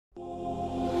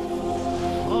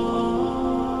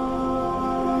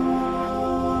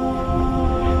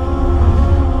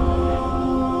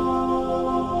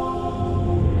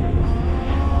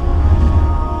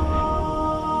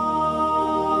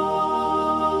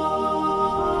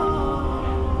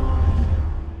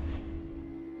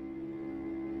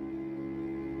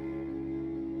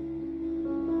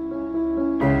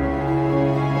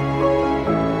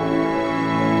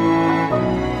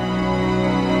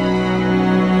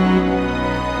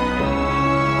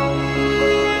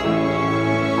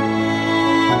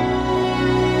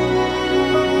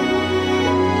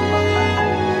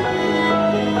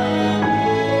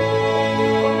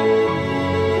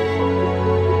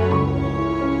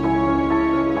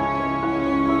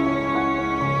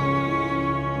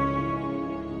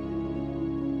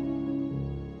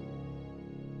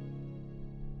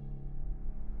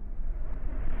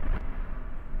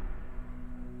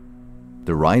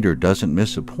The writer doesn't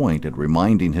miss a point at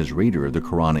reminding his reader of the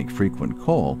Quranic frequent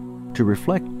call to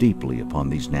reflect deeply upon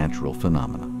these natural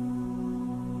phenomena.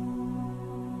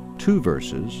 2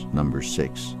 verses, Numbers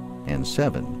 6 and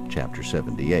 7, chapter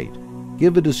 78,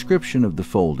 give a description of the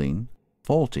folding,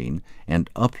 faulting, and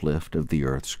uplift of the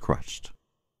earth's crust.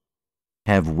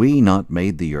 Have we not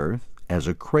made the earth as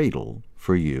a cradle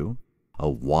for you, a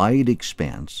wide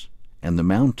expanse, and the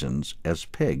mountains as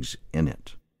pegs in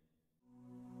it?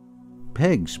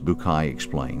 Pegs, Bukai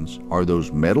explains, are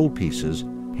those metal pieces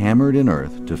hammered in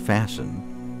earth to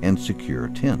fasten and secure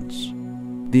tents.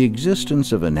 The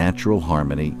existence of a natural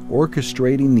harmony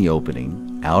orchestrating the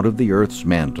opening out of the earth's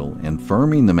mantle and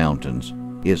firming the mountains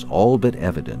is all but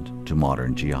evident to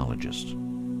modern geologists.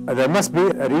 There must be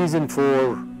a reason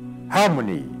for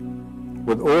harmony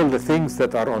with all the things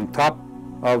that are on top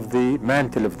of the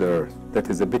mantle of the earth that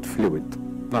is a bit fluid.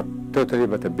 Not totally,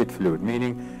 but a bit fluid,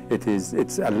 meaning it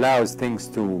allows things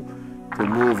to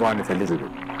move on it a little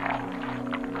bit.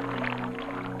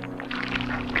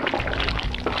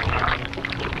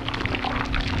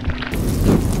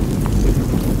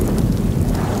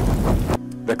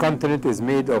 The continent is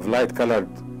made of light-colored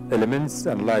elements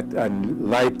and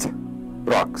light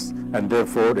rocks, and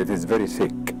therefore it is very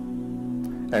thick.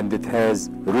 And it has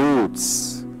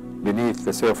roots beneath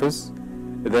the surface.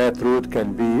 That root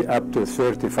can be up to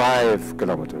 35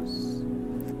 kilometers.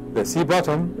 The sea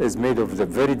bottom is made of the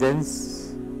very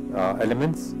dense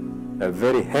elements, a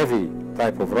very heavy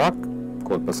type of rock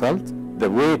called basalt. The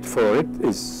weight for it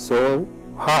is so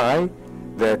high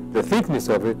that the thickness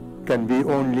of it can be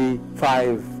only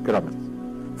 5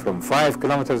 kilometers. From 5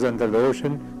 kilometers under the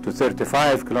ocean to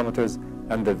 35 kilometers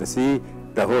under the sea,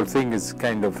 the whole thing is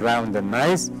kind of round and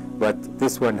nice, but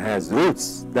this one has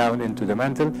roots down into the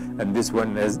mantle, and this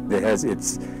one has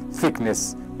its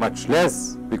thickness much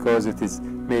less because it is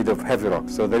made of heavy rock.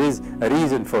 So there is a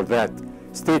reason for that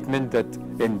statement that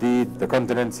indeed the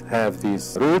continents have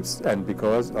these roots, and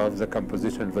because of the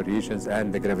compositional variations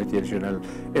and the gravitational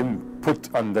input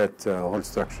on that whole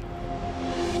structure.